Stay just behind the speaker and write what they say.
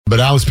But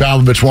Alex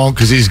Pavlovich won't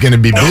because he's going to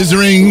be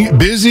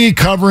busy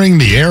covering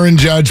the Aaron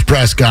Judge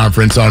press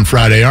conference on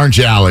Friday, aren't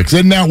you, Alex?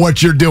 Isn't that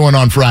what you're doing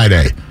on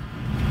Friday?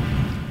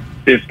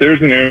 If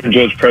there's an Aaron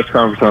Judge press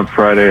conference on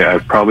Friday, I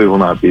probably will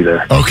not be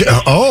there. Okay.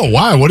 Oh,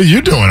 why? What are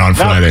you doing on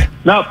Friday?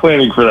 Not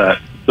planning for that.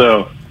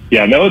 So,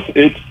 yeah, no,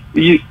 it's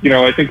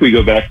I think we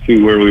go back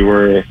to where we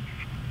were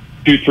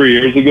 2-3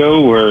 years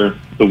ago, where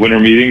the winter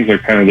meetings are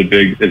kind of the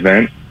big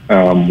event.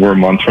 We're a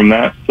month from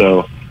that,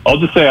 so I'll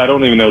just say I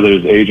don't even know that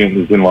his agent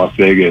is in Las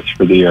Vegas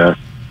for the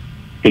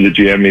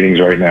GM meetings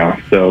right now.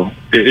 So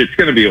it's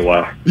going to be a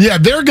while. Yeah,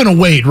 they're going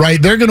to wait, right?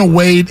 They're going to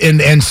wait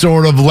and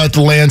sort of let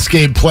the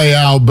landscape play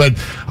out.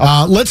 But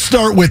let's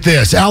start with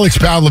this. Alex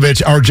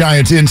Pavlovich, our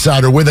Giants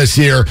insider, with us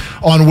here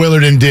on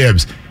Willard and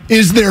Dibs.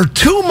 Is there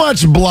too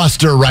much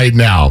bluster right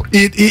now?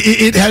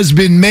 It has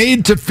been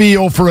made to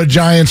feel for a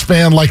Giants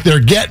fan like they're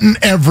getting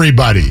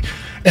everybody.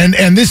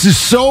 And this is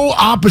so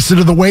opposite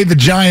of the way the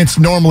Giants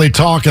normally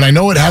talk, and I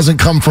know it hasn't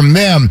come from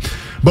them,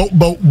 but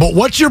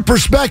what's your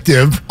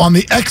perspective on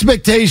the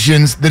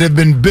expectations that have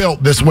been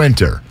built this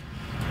winter?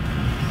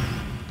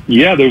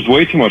 Yeah, there's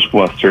way too much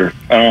bluster.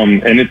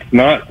 And it's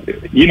not,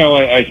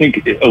 I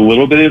think a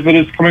little bit of it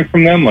is coming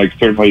from them. Like,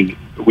 certainly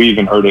we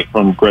even heard it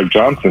from Greg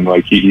Johnson.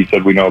 Like, he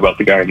said, we know about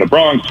the guy in the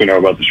Bronx, we know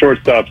about the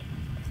shortstops.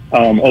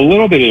 A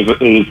little bit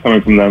of it is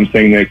coming from them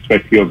saying they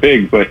expect to go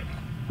big, but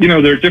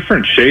there are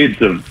different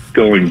shades of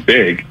going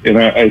big. And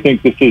I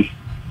think this is,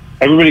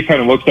 everybody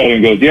kind of looks at it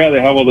and goes, yeah, they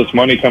have all this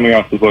money coming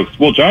off the books.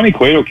 Well, Johnny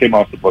Cueto came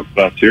off the books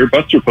last year.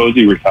 Buster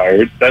Posey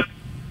retired. That's,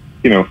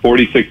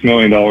 $46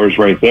 million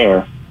right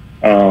there.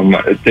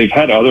 They've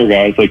had other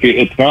guys. Like,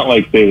 it's not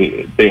like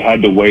they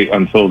had to wait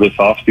until this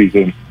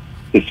offseason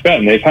to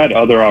spend. They've had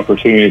other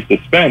opportunities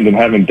to spend and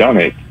haven't done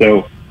it.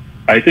 So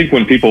I think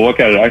when people look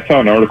at it, I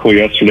saw an article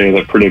yesterday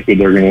that predicted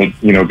they're going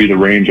to, be the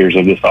Rangers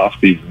of this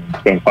offseason and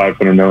spend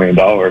 $500 million.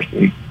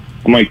 And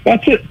I'm like,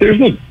 that's it.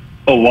 There's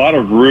a lot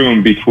of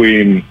room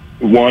between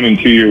 1 and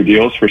 2 year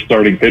deals for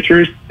starting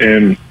pitchers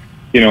and,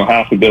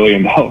 $500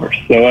 million.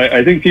 So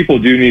I think people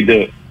do need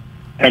to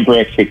temper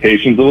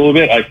expectations a little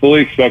bit. I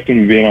fully expect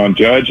him to be on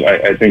Judge.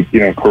 I think,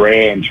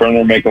 Correa and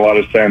Turner make a lot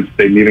of sense.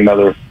 They need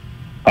another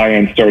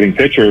high-end starting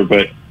pitcher,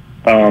 but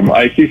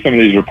I see some of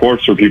these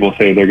reports where people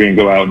say they're going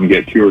to go out and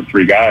get 2 or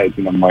 3 guys,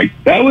 and I'm like,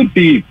 that would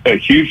be a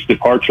huge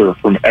departure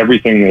from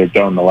everything they've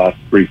done the last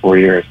 3-4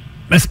 years.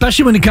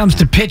 Especially when it comes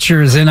to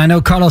pitchers, and I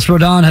know Carlos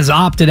Rodon has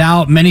opted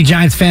out. Many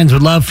Giants fans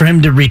would love for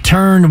him to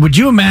return. Would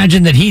you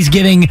imagine that he's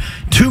getting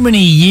too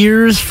many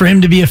years for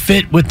him to be a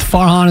fit with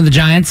Farhan and the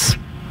Giants?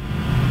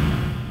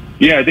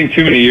 Yeah, I think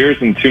too many years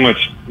and too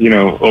much,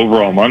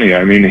 overall money.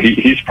 I mean,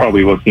 he's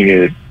probably looking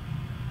at,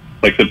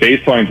 like, the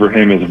baseline for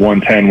him is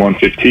 110,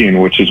 115,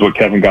 which is what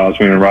Kevin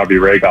Gausman and Robbie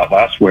Ray got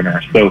last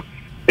winter. So,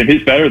 and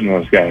he's better than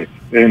those guys.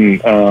 And,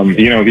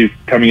 he's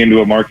coming into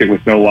a market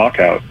with no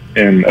lockout,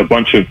 and a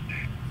bunch of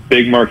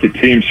big market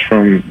teams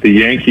from the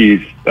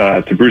Yankees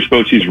to Bruce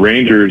Bochy's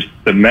Rangers,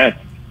 the Mets,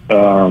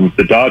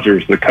 the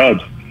Dodgers, the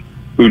Cubs,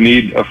 who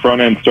need a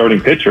front-end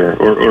starting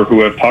pitcher or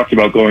who have talked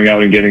about going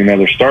out and getting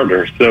another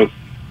starter. So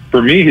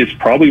for me, he's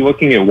probably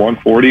looking at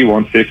 140,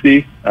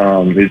 150.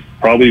 He's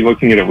probably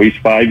looking at least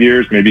 5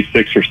 years, maybe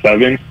 6 or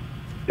 7,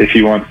 if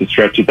he wants to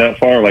stretch it that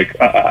far. Like,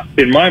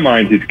 in my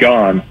mind, he's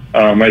gone.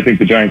 I think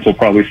the Giants will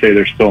probably say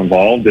they're still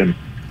involved and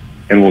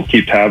we'll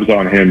keep tabs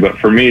on him. But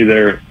for me,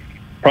 they're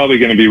probably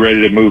going to be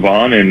ready to move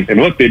on. And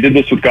look, they did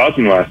this with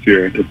Gausman last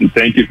year. They said,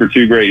 thank you for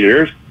 2 great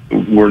years.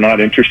 We're not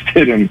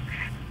interested in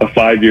a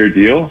 5-year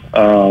deal.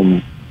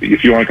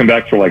 If you want to come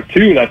back for like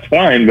 2, that's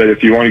fine. But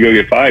if you want to go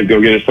get 5, go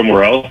get it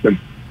somewhere else. And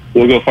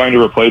we'll go find a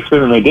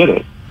replacement, and they did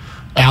it.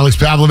 Alex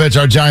Pavlovich,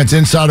 our Giants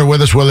insider,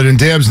 with us, Willard and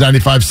Dibs,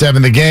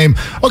 95.7 The Game.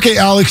 Okay,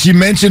 Alex, you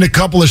mentioned a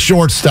couple of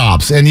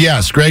shortstops, and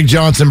yes, Greg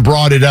Johnson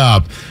brought it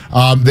up.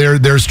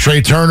 There's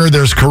Trey Turner,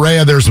 there's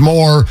Correa, there's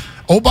more.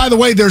 Oh, by the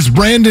way, there's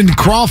Brandon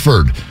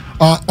Crawford.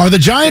 Are the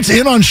Giants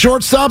in on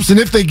shortstops, and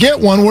if they get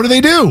one, what do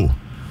they do?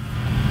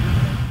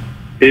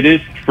 It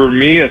is, for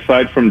me,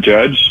 aside from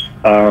Judge,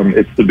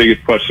 it's the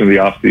biggest question of the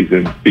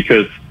offseason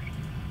because,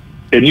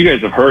 and you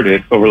guys have heard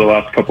it over the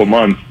last couple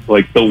months,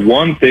 like the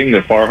one thing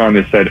that Farhan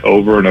has said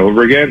over and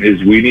over again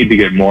is we need to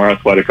get more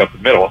athletic up the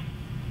middle.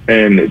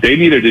 And they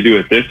needed to do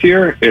it this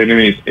year. And I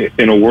mean,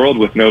 in a world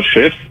with no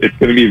shifts, it's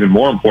going to be even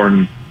more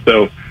important.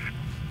 So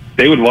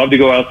they would love to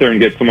go out there and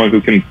get someone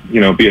who can,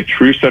 be a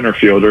true center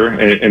fielder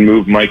and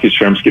move Mike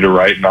Yastrzemski to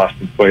right and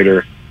Austin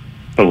Slater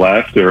to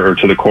left or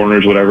to the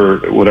corners,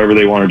 whatever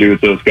they want to do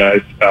with those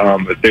guys.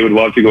 But they would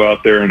love to go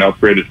out there and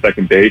upgrade at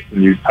second base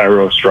and use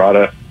Tyro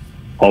Estrada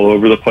all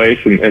over the place.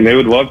 And they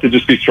would love to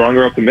just be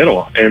stronger up the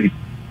middle. And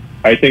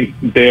I think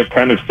they have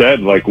kind of said,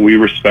 like, we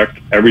respect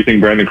everything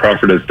Brandon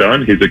Crawford has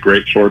done. He's a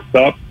great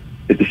shortstop.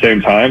 At the same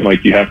time,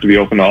 like, you have to be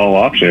open to all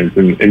options.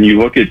 And you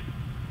look at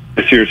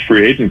this year's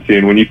free agency,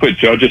 and when you put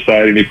Judge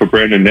aside and you put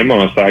Brandon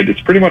Nimmo aside,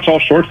 it's pretty much all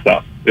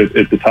shortstop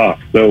at the top.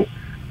 So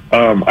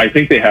I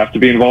think they have to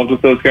be involved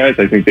with those guys.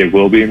 I think they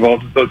will be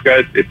involved with those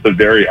guys. It's a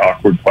very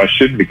awkward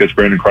question because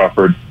Brandon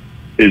Crawford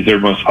is their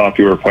most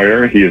popular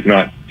player. He is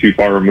not too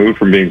far removed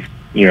from being,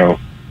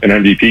 an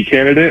MVP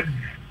candidate.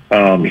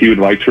 He would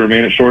like to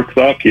remain at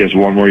shortstop. He has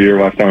one more year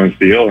left on his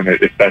deal, and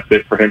if that's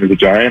it for him as a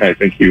Giant, I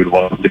think he would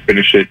love to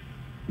finish it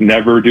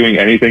never doing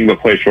anything but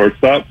play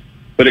shortstop.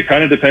 But it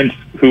kind of depends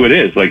who it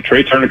is. Like,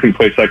 Trey Turner can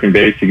play second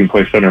base. He can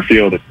play center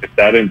field. If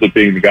that ends up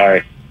being the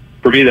guy,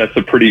 for me, that's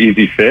a pretty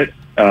easy fit.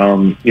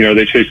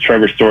 They chased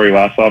Trevor Story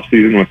last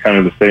offseason with kind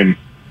of the same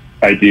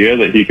idea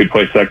that he could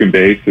play second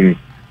base and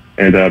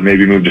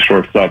maybe move to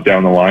shortstop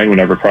down the line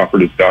whenever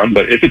Crawford is done.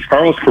 But if it's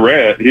Carlos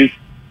Correa, he's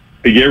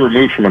a year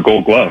removed from a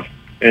Gold Glove,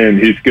 and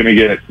he's going to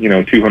get,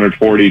 $240,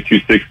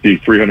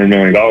 $260, $300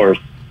 million.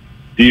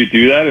 Do you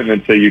do that and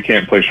then say you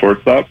can't play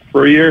shortstop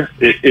for a year?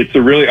 It's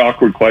a really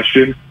awkward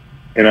question,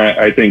 and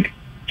I think,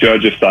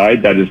 Judge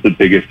aside, that is the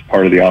biggest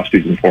part of the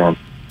offseason for him.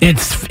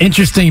 It's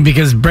interesting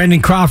because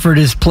Brandon Crawford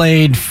has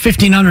played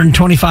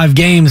 1,525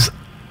 games,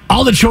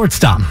 all at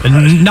shortstop,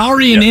 and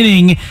nary an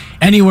inning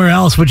anywhere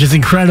else, which is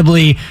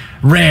incredibly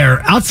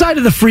rare. Outside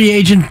of the free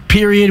agent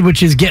period,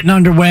 which is getting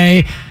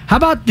underway, how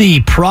about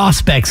the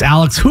prospects,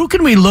 Alex? Who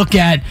can we look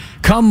at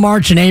come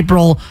March and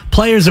April,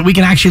 players that we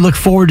can actually look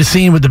forward to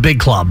seeing with the big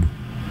club?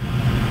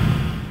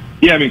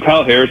 Yeah,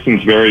 Kyle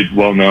Harrison's very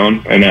well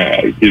known, and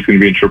he's going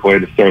to be in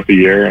AAA to start the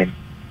year. And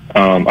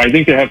I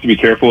think they have to be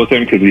careful with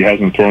him because he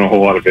hasn't thrown a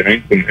whole lot of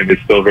innings, and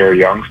he's still very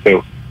young.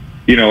 So,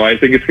 I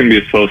think it's going to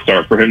be a slow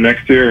start for him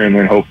next year, and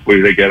then hopefully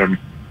they get him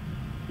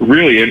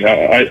really in.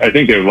 I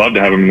think they would love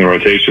to have him in the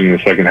rotation in the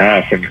second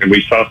half. And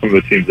we saw some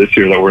of the teams this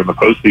year that were in the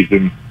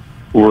postseason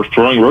were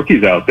throwing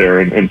rookies out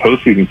there in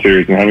postseason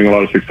series and having a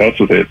lot of success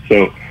with it.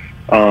 So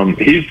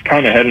he's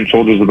kind of head and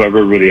shoulders above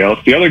everybody else.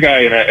 The other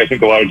guy, and I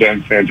think a lot of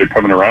Giants fans are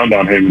coming around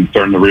on him and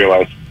starting to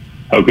realize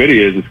how good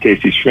he is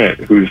Casey Schmidt,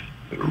 who's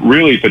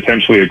really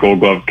potentially a Gold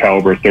Glove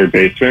caliber third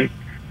baseman,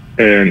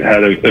 and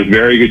had a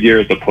very good year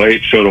at the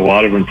plate, showed a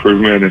lot of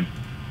improvement.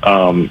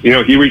 And,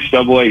 he reached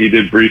AA. He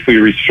did briefly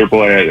reach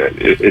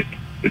AAA.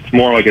 It's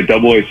more like a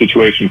AA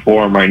situation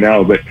for him right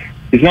now, but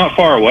he's not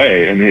far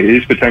away, and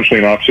he's potentially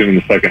an option in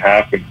the second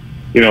half. And,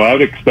 I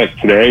would expect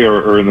today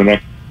or in the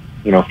next,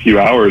 few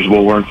hours,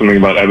 we'll learn something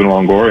about Evan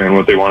Longoria and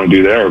what they want to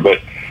do there. But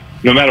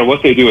no matter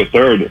what they do at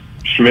third,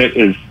 Schmidt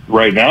is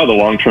right now the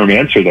long-term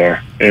answer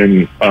there.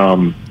 And,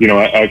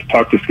 I've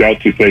talked to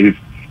scouts who say he's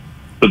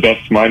the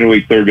best minor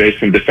league third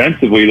baseman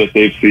defensively that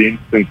they've seen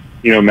since,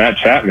 Matt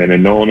Chapman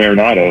and Nolan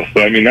Arenado.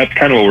 So, that's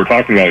kind of what we're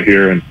talking about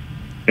here.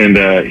 And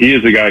he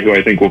is a guy who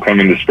I think will come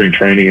into spring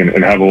training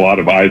and have a lot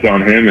of eyes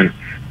on him. And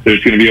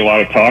there's going to be a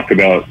lot of talk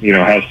about,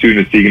 how soon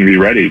is he going to be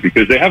ready?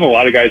 Because they have a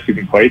lot of guys who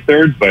can play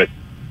third, but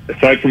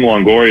aside from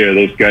Longoria,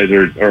 those guys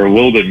are a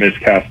little bit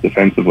miscast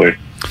defensively.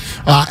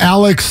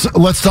 Alex,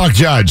 let's talk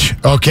Judge,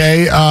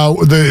 okay?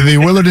 The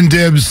Willard and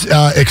Dibbs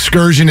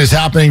excursion is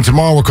happening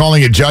tomorrow. We're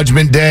calling it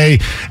Judgment Day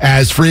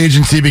as free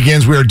agency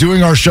begins. We are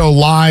doing our show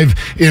live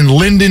in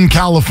Linden,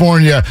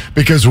 California,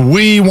 because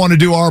we want to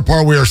do our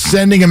part. We are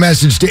sending a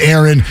message to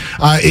Aaron.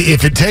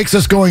 If it takes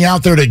us going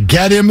out there to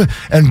get him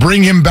and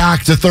bring him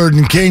back to Third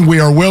and King, we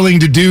are willing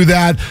to do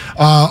that.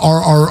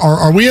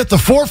 Are we at the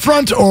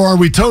forefront, or are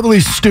we totally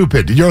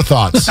stupid? Your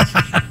thoughts?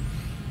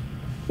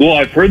 Well,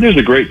 I've heard there's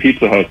a great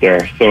Pizza Hut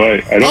there, so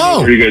I don't know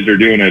where you guys are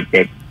doing it,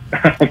 but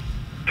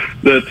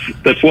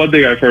that's one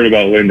thing I've heard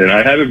about Linden.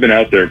 I haven't been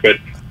out there, but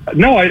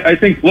no, I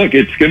think, look,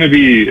 it's going to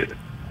be at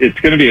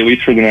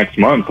least for the next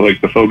month,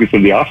 like the focus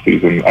of the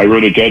offseason. I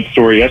wrote a Judge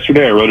story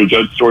yesterday. I wrote a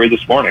Judge story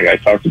this morning. I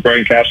talked to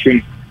Brian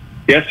Cashman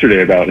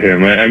yesterday about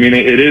him.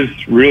 It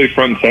is really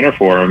front and center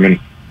for him,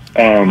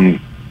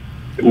 and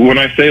when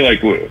I say,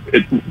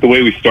 the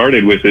way we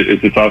started with it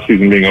is this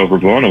offseason being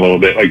overblown a little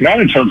bit, not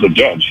in terms of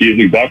Judge. He is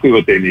exactly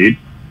what they need.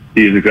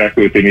 He is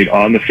exactly what they need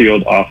on the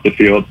field, off the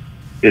field.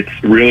 It's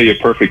really a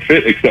perfect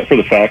fit, except for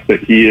the fact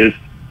that he is,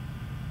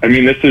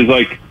 this is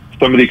like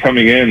somebody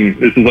coming in,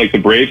 this is like the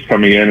Braves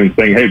coming in and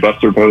saying, hey,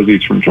 Buster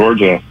Posey's from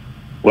Georgia,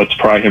 let's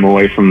pry him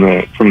away from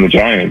the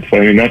Giants.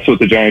 That's what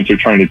the Giants are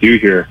trying to do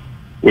here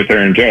with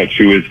Aaron Judge,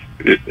 who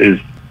is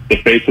the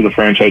face of the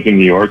franchise in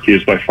New York. He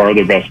is by far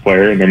their best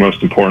player and their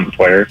most important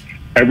player.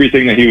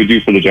 Everything that he would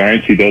do for the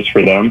Giants, he does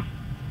for them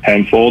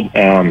tenfold.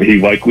 He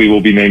likely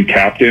will be named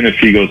captain if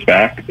he goes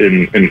back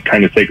and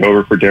kind of take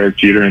over for Derek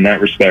Jeter in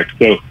that respect.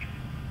 So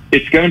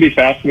it's going to be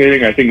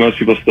fascinating. I think most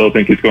people still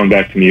think he's going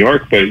back to New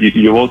York, but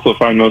you'll also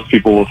find most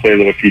people will say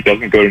that if he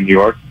doesn't go to New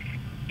York,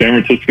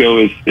 San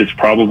Francisco is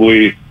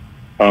probably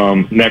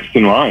next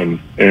in line.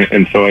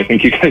 And so I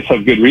think you guys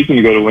have good reason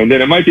to go to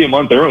Linden. It might be a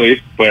month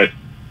early, but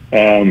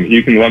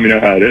you can let me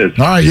know how it is.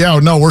 All right,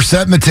 we're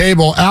setting the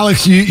table.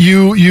 Alex,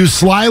 you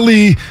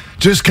slyly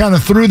just kind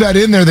of threw that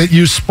in there that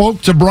you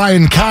spoke to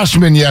Brian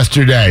Cashman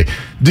yesterday.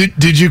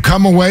 Did you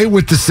come away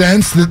with the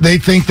sense that they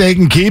think they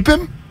can keep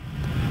him?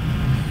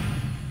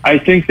 I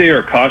think they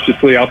are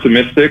cautiously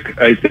optimistic.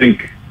 I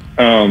think,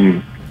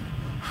 I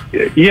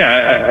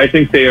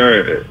think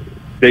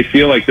they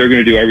feel like they're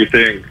going to do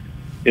everything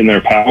in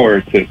their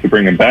power to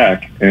bring him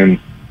back. And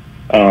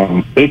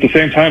but at the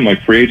same time,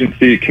 free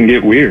agency can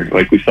get weird.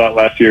 We saw it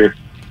last year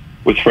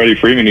with Freddie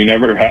Freeman. You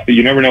never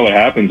know what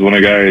happens when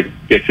a guy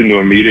gets into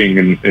a meeting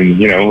and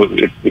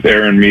if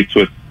Aaron meets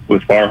with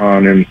with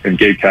Farhan and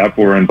Gabe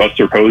Kapler and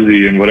Buster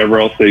Posey and whatever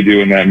else they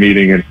do in that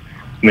meeting, and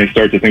they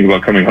start to think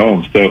about coming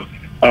home. So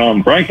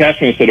Brian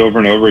Cashman has said over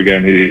and over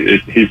again,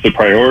 he's the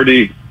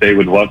priority. They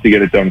would love to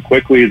get it done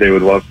quickly. They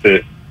would love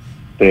to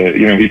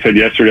he said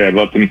yesterday, I'd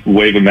love to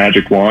wave a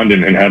magic wand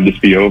and have this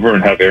be over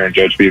and have Aaron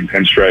Judge be in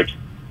pinstripes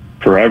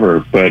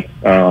forever. But,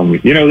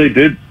 they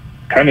did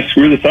kind of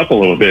screw this up a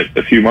little bit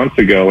a few months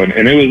ago, and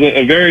it was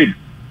a very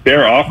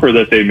fair offer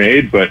that they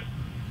made, but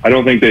I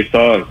don't think they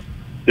saw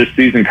this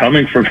season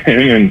coming from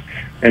him,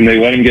 and they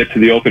let him get to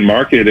the open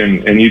market,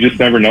 and you just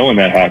never know when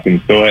that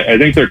happens. So I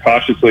think they're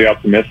cautiously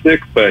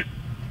optimistic, but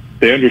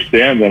they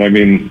understand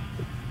that,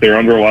 they're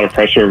under a lot of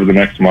pressure over the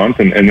next month,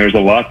 and there's a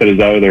lot that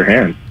is out of their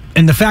hands.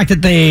 And the fact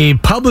that they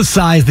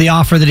publicized the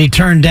offer that he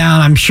turned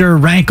down, I'm sure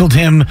rankled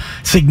him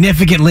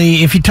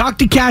significantly. If you talk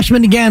to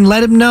Cashman again,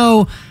 let him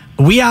know,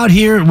 we out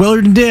here at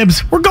Willard and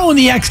Dibbs, we're going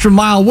the extra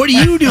mile. What are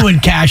you doing,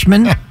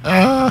 Cashman?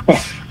 Well,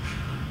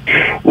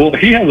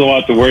 he has a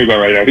lot to worry about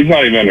right now. He's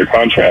not even under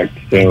contract.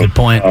 So, good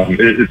point.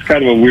 It's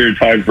kind of a weird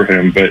time for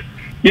him. But,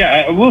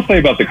 yeah, I will say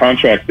about the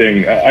contract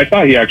thing, I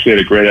thought he actually had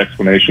a great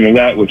explanation of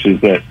that, which is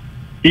that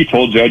he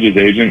told Judge's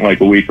agent like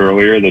a week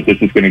earlier that this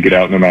is going to get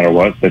out no matter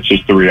what. That's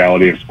just the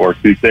reality of sports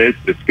these days.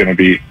 It's going to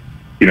be,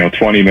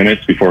 20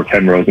 minutes before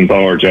Ken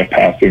Rosenthal or Jeff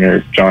Passan or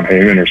John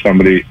Heyman or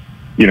somebody,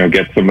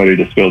 gets somebody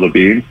to spill the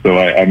beans. So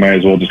I might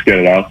as well just get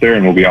it out there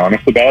and we'll be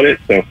honest about it.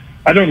 So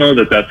I don't know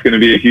that that's going to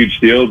be a huge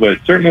deal, but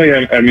certainly,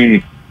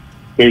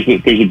 there's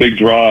a big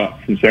draw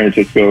from San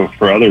Francisco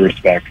for other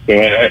respects.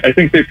 So I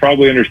think they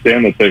probably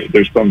understand that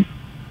there's a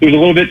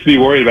little bit to be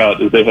worried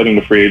about as they head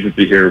into free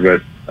agency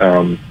here,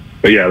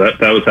 but yeah,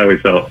 that was how he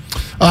felt.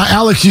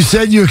 Alex, you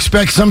said you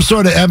expect some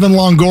sort of Evan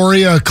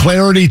Longoria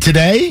clarity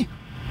today?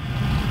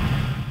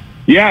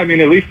 Yeah, at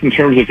least in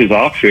terms of his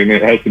option,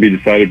 it has to be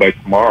decided by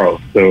tomorrow.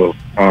 So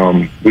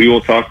we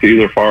will talk to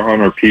either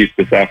Farhan or Pete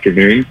this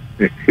afternoon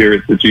here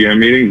at the GM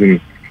meetings, and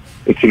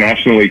it's the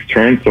National League's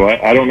turn. So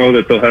I don't know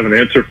that they'll have an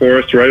answer for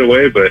us right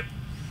away, but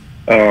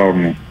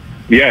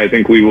I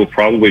think we will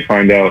probably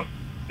find out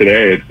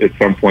today at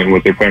some point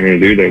what they're planning to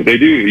do there. They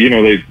do,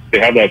 they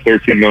have that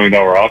 $13 million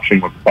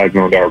option with a $5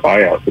 million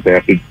buyout that they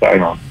have to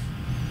decide on.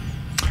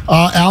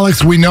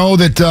 Alex, we know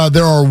that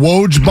there are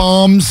Woj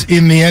bombs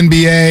in the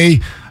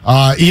NBA.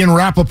 Ian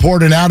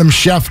Rappaport and Adam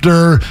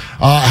Schefter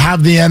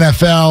have the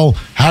NFL.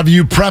 Have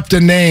you prepped a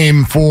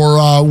name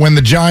for when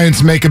the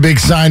Giants make a big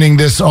signing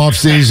this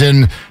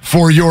offseason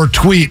for your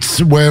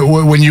tweets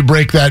when you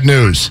break that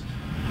news?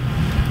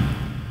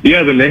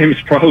 Yeah, the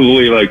name's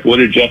probably like, what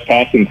did Jeff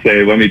Passan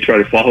say? Let me try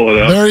to follow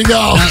it up. There you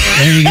go.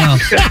 There you go.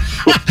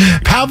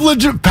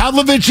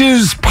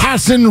 Pavlovich's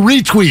Passan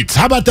retweets.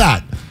 How about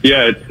that?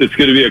 Yeah, it's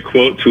going to be a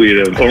quote tweet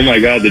of, oh my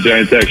God, the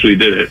Giants actually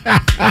did it.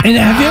 And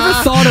have you ever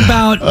thought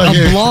about a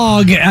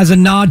blog as a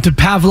nod to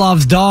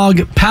Pavlov's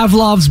dog,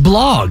 Pavlov's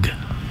blog?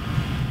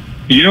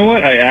 You know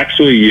what? I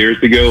actually, years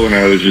ago when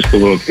I was just a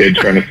little kid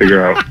trying to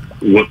figure out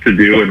what to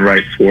do and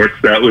write sports,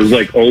 that was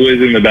like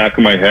always in the back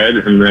of my head,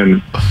 and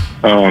then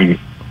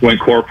went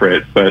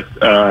corporate. But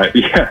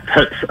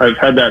I've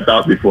had that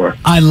thought before.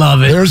 I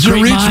love it. There's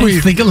Great a minds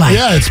retweet. think alike.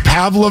 Yeah, it's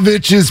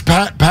Pavlovich's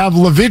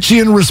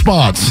Pavlovichian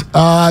response.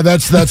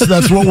 That's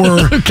what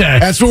we're okay.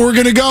 That's what we're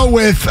gonna go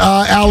with.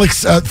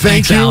 Alex,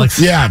 thanks you. Alex.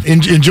 Yeah,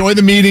 enjoy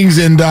the meetings,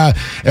 and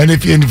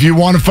if you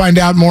want to find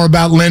out more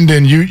about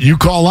Linden, you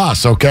call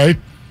us. Okay.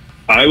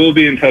 I will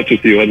be in touch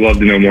with you. I'd love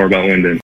to know more about Linden.